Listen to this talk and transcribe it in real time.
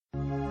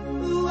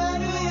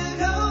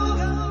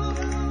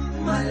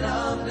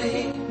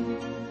day.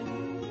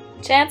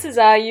 Chances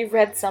are you've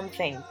read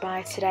something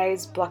by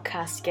today's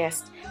Blockcast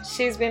guest.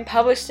 She's been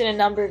published in a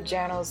number of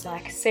journals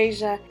like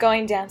Seizure,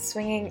 Going Down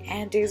Swinging,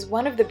 and is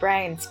one of the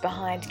brains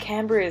behind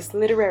Canberra's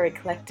literary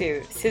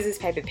collective Scissors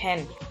Paper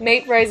Pen.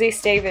 Meet Rosie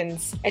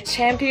Stevens, a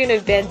champion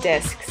of bed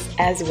desks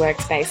as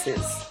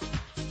workspaces.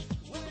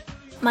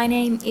 My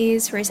name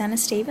is Rosanna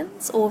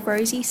Stevens, or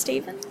Rosie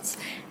Stevens,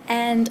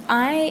 and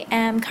I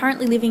am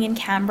currently living in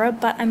Canberra,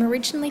 but I'm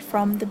originally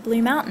from the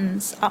Blue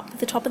Mountains, up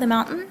the top of the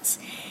mountains,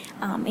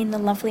 in the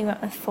lovely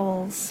Wentworth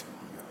Falls.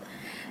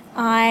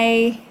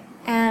 I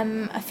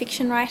am a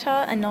fiction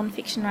writer, a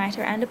non-fiction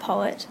writer, and a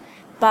poet,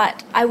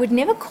 but I would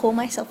never call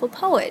myself a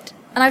poet.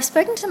 And I've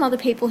spoken to some other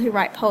people who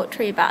write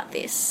poetry about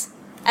this,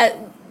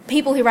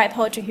 people who write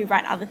poetry who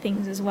write other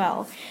things as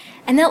well,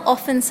 and they'll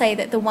often say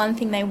that the one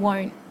thing they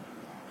won't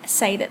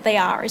say that they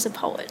are is a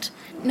poet.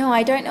 No,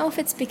 I don't know if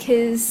it's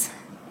because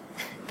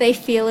they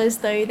feel as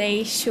though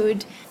they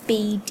should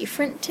be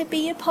different to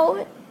be a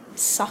poet,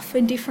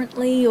 suffer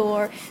differently,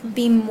 or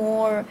be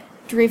more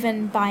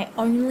driven by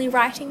only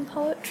writing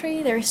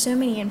poetry. There are so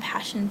many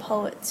impassioned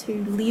poets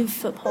who live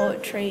for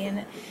poetry,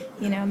 and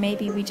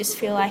maybe we just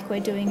feel like we're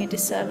doing a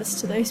disservice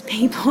to those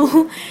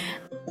people.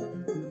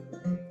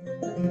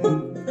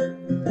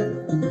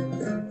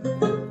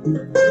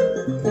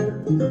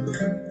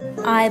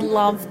 I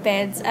love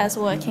beds as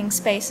working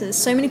spaces.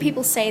 So many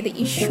people say that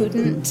you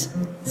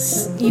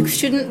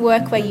shouldn't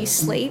work where you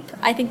sleep.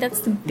 I think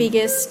that's the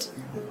biggest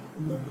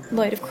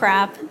load of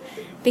crap,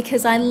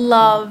 because I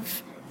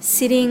love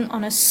sitting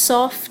on a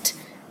soft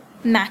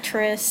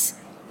mattress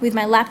with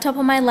my laptop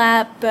on my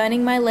lap,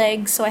 burning my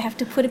legs, so I have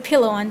to put a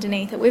pillow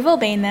underneath it. We've all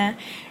been there.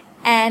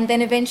 And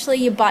then eventually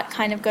your butt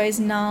kind of goes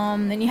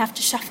numb, then you have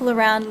to shuffle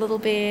around a little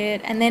bit,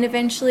 and then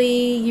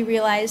eventually you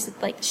realise that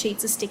the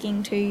sheets are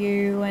sticking to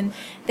you, and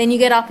then you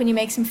get up and you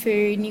make some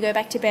food and you go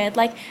back to bed.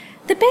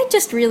 The bed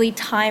just really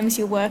times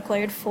your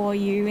workload for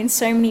you in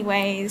so many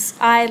ways.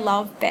 I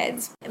love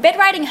beds. Bed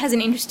writing has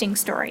an interesting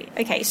story.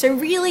 Okay, so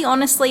really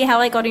honestly how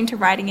I got into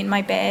writing in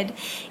my bed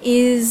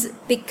is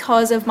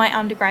because of my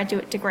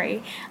undergraduate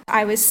degree.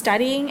 I was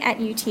studying at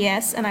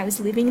UTS and I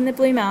was living in the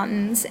Blue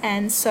Mountains,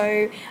 and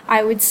so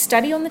I would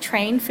study on the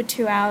train for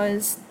 2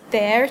 hours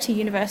there to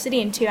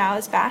university and 2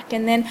 hours back,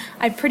 and then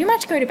I'd pretty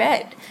much go to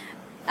bed.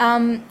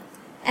 And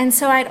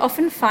so I'd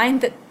often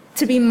find that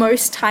to be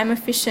most time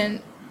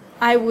efficient,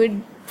 I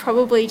would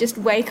probably just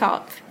wake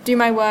up, do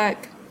my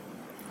work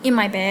in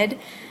my bed,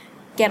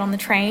 get on the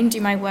train,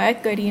 do my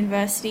work, go to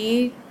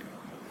university,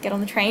 get on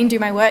the train, do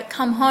my work,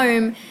 come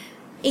home,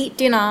 eat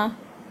dinner,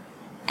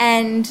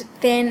 and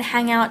then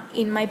hang out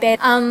in my bed.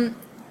 And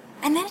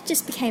then it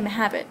just became a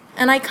habit.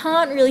 And I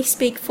can't really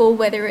speak for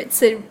whether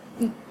it's a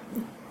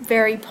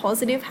very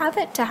positive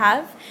habit to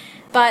have,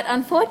 but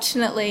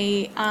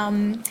unfortunately,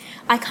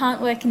 I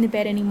can't work in the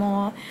bed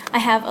anymore. I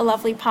have a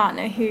lovely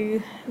partner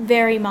who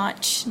very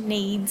much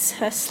needs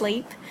her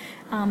sleep,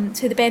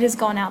 so the bed has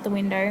gone out the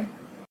window.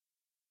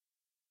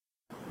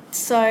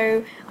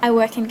 So I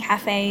work in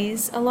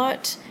cafes a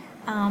lot,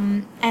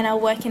 and I'll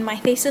work in my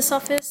thesis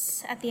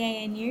office at the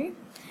ANU,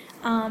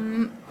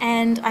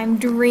 and I'm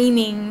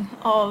dreaming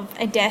of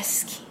a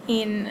desk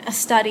in a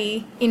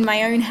study in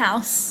my own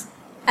house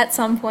at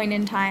some point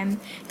in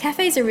time.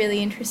 Cafes are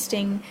really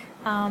interesting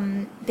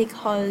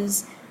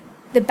because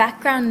the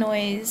background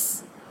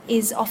noise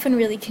is often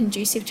really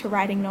conducive to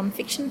writing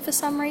non-fiction for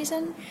some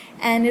reason,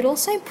 and it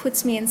also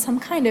puts me in some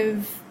kind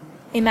of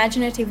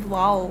imaginative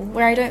lull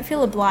where I don't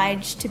feel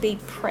obliged to be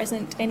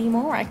present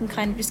anymore. I can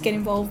kind of just get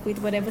involved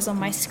with whatever's on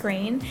my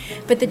screen.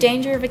 But the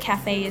danger of a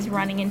cafe is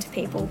running into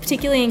people,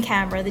 particularly in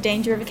Canberra. The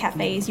danger of a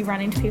cafe is you run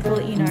into people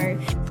that you know.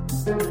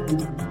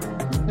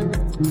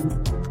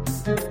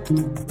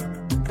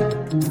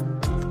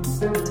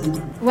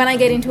 When I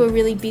get into a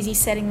really busy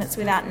setting that's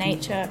without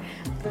nature,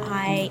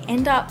 I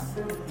end up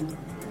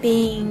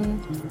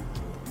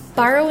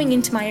burrowing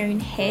into my own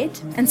head.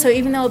 And so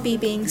even though I'll be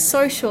being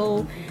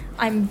social,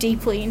 I'm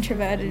deeply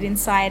introverted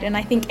inside, and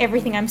I think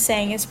everything I'm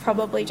saying is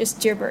probably just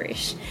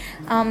gibberish.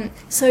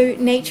 So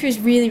nature is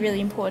really,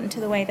 really important to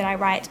the way that I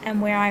write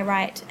and where I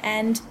write.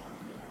 And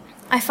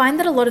I find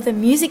that a lot of the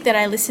music that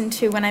I listen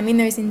to when I'm in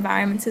those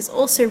environments is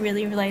also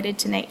really related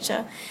to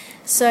nature.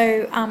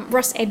 So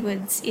Ross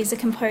Edwards is a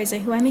composer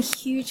who I'm a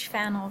huge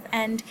fan of,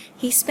 and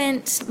he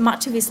spent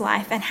much of his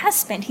life, and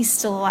he's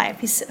still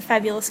alive, he's a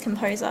fabulous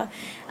composer,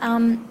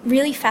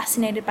 really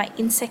fascinated by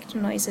insect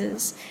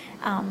noises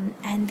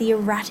and the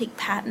erratic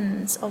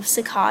patterns of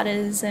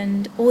cicadas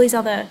and all these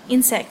other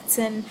insects.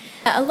 And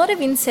a lot of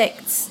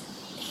insects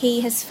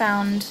he has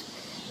found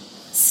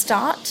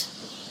start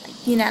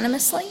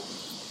unanimously,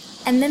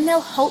 and then they'll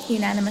halt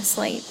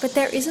unanimously, but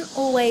there isn't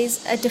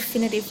always a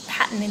definitive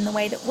pattern in the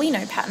way that we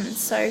know patterns.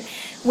 So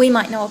we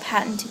might know a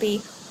pattern to be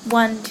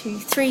 1, 2,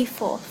 3,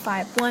 4,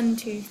 5, 1,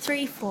 2,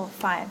 3, 4,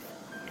 5,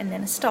 and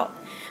then a stop.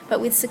 But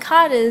with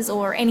cicadas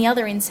or any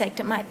other insect,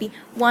 it might be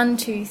 1,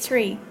 2,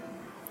 3,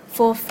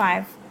 4,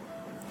 5,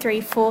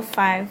 3, 4,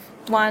 5,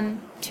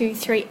 1, 2,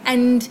 3,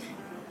 and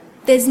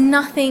there's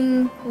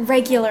nothing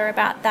regular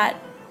about that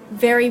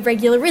very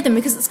regular rhythm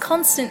because it's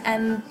constant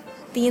and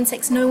the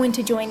insects know when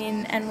to join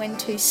in and when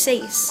to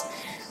cease.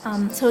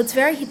 So it's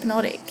very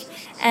hypnotic.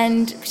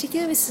 And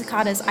particularly with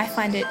cicadas, I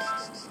find it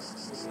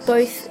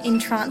both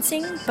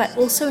entrancing but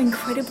also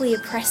incredibly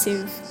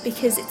oppressive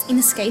because it's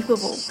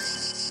inescapable.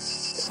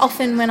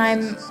 Often when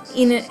I'm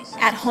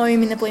at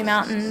home in the Blue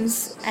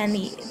Mountains and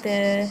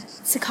the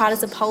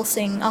cicadas are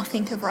pulsing, I'll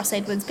think of Ross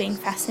Edwards being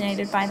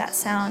fascinated by that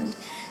sound.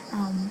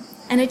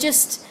 And it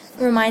just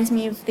reminds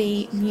me of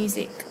the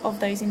music of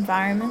those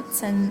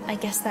environments, and I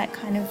guess that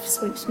kind of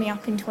sweeps me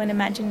up into an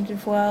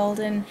imaginative world,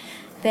 and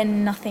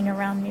then nothing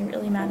around me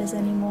really matters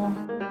anymore.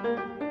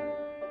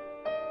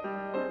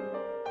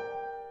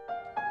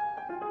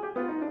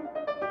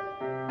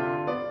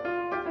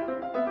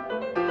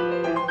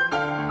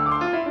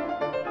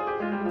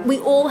 We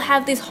all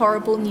have this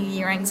horrible New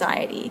Year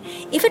anxiety.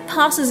 If it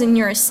passes and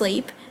you're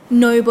asleep,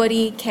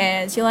 nobody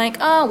cares. You're like,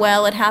 oh,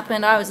 well, it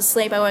happened. I was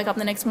asleep. I woke up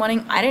the next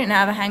morning. I didn't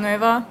have a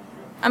hangover.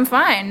 I'm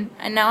fine.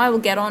 And now I will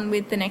get on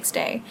with the next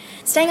day.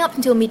 Staying up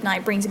until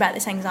midnight brings about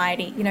this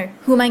anxiety. You know,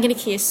 who am I going to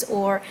kiss?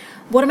 Or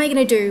what am I going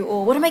to do?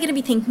 Or what am I going to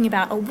be thinking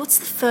about? Or what's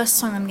the first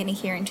song I'm going to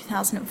hear in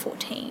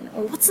 2014?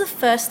 Or what's the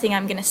first thing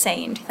I'm going to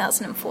say in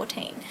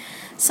 2014?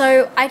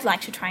 So I'd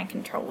like to try and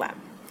control that.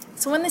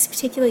 So in this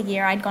particular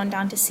year, I'd gone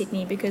down to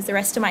Sydney because the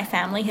rest of my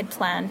family had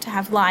planned to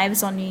have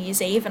lives on New Year's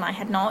Eve and I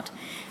had not.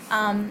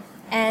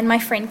 And my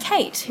friend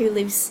Kate, who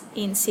lives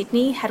in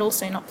Sydney, had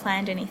also not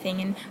planned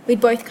anything, and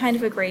we'd both kind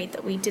of agreed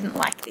that we didn't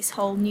like this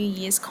whole New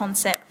Year's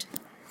concept.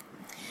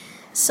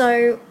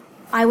 So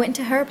I went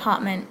to her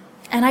apartment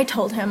and I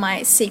told her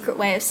my secret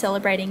way of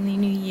celebrating the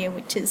New Year,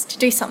 which is to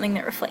do something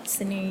that reflects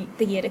the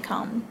year to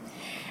come.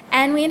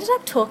 And we ended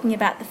up talking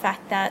about the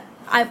fact that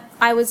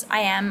I was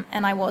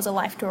a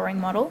life drawing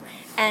model,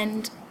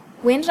 and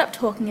we ended up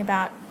talking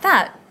about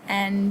that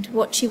and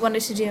what she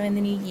wanted to do in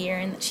the new year,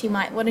 and that she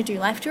might want to do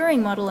life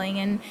drawing modeling.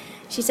 And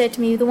she said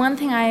to me, the one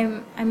thing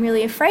I'm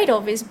really afraid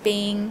of is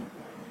being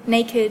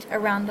naked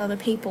around other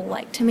people.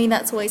 Like, to me,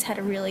 that's always had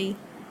a really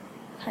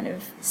kind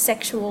of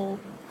sexual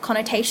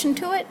connotation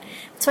to it,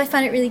 so I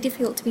find it really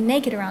difficult to be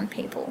naked around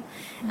people.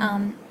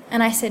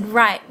 And I said,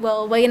 right,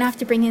 well, we're going to have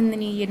to bring in the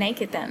new year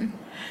naked then.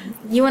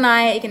 You and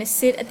I are going to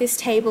sit at this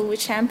table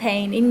with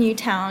champagne in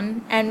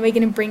Newtown, and we're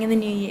going to bring in the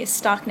new year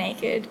stark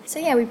naked. So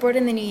yeah, we brought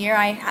in the new year.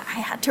 I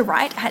had to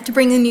write. I had to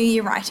bring the new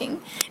year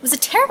writing. It was a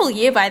terrible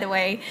year, by the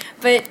way,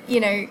 but, you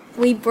know,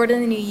 we brought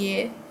in the new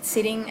year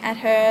sitting at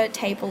her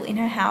table in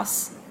her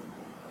house,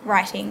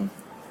 writing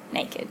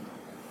naked.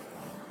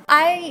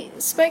 I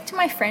spoke to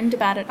my friend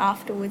about it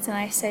afterwards and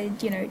I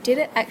said, you know, did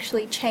it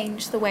actually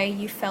change the way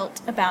you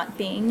felt about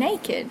being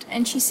naked?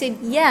 And she said,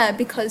 yeah,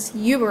 because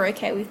you were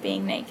okay with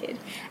being naked.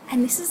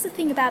 And this is the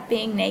thing about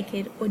being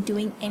naked or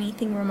doing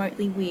anything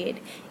remotely weird.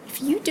 If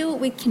you do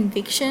it with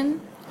conviction,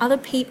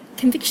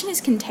 conviction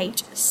is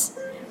contagious.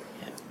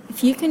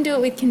 If you can do it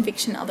with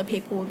conviction, other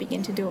people will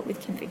begin to do it with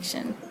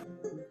conviction.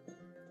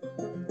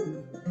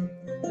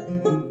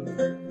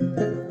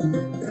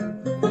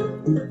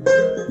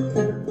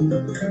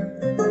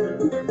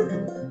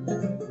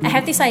 I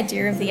have this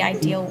idea of the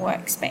ideal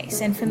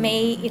workspace, and for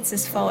me it's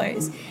as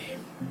follows.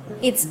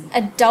 It's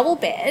a double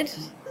bed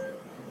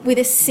with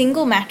a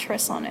single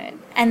mattress on it,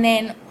 and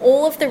then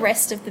all of the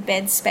rest of the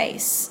bed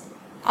space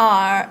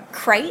are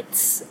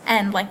crates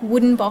and like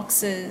wooden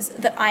boxes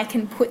that I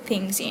can put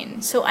things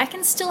in. So I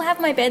can still have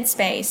my bed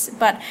space,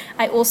 but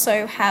I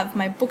also have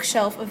my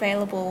bookshelf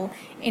available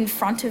in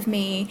front of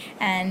me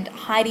and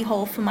hidey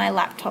hole for my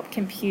laptop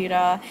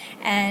computer,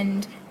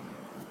 and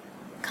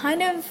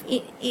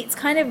it's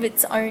kind of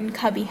its own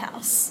cubby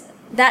house.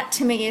 That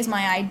to me is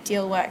my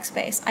ideal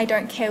workspace. I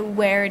don't care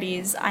where it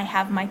is. I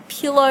have my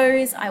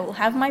pillows, I will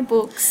have my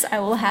books, I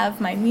will have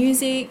my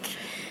music.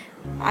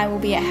 I will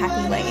be a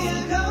happy lady.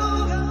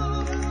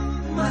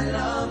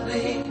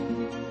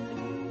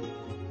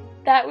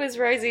 That was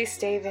Rosie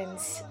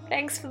Stevens.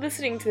 Thanks for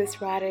listening to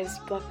this Writer's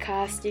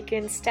Blockcast. You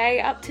can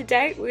stay up to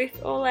date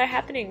with all our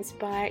happenings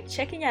by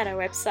checking out our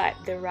website,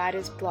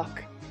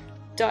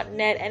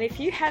 thewritersblock.net. And if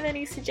you have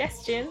any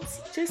suggestions,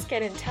 just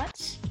get in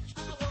touch.